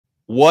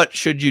What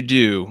should you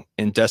do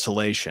in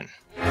desolation?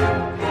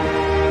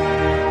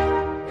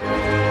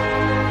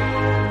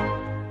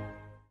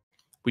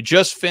 We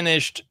just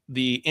finished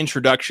the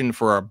introduction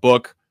for our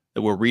book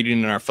that we're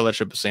reading in our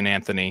Fellowship of St.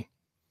 Anthony.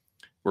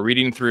 We're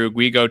reading through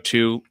Guigo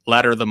 2,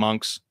 Ladder of the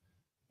Monks,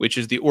 which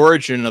is the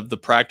origin of the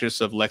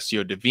practice of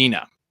Lectio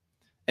Divina.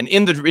 And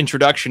in the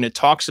introduction, it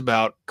talks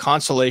about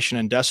consolation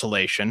and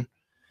desolation.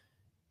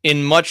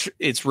 In much,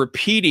 it's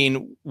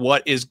repeating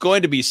what is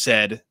going to be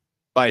said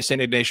by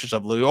St. Ignatius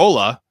of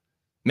Loyola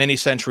many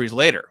centuries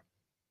later.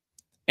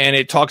 And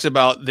it talks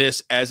about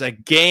this as a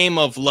game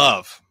of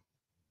love,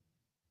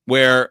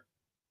 where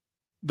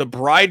the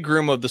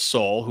bridegroom of the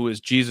soul, who is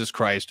Jesus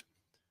Christ,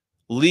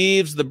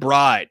 leaves the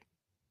bride,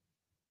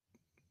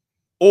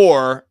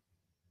 or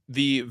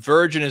the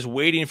virgin is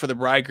waiting for the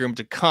bridegroom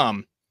to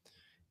come,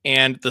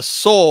 and the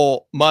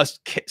soul must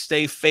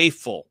stay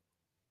faithful,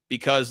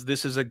 because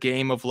this is a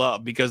game of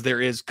love, because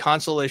there is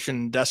consolation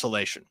and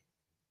desolation.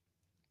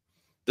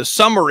 The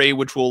summary,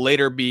 which will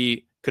later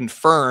be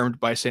confirmed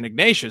by St.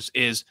 Ignatius,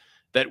 is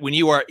that when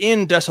you are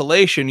in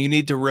desolation, you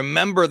need to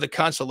remember the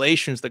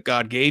consolations that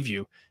God gave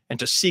you and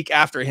to seek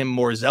after him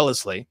more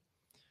zealously.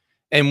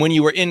 And when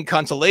you are in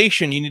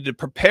consolation, you need to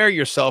prepare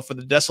yourself for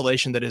the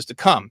desolation that is to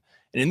come.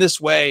 And in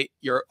this way,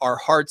 our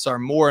hearts are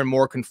more and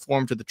more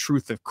conformed to the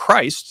truth of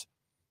Christ,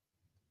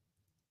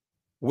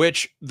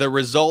 which the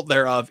result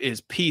thereof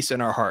is peace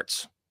in our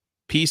hearts,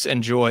 peace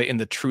and joy in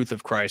the truth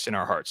of Christ in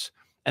our hearts.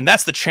 And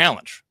that's the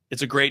challenge.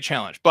 It's a great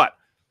challenge. But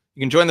you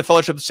can join the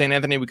Fellowship of St.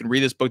 Anthony. We can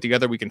read this book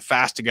together. We can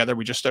fast together.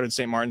 We just started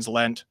St. Martin's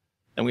Lent,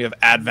 and we have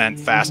Advent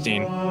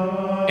fasting.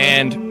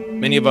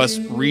 And many of us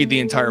read the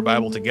entire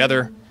Bible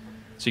together.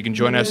 So you can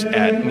join us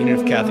at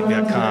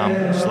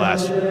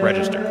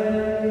meaningofcatholic.com/register.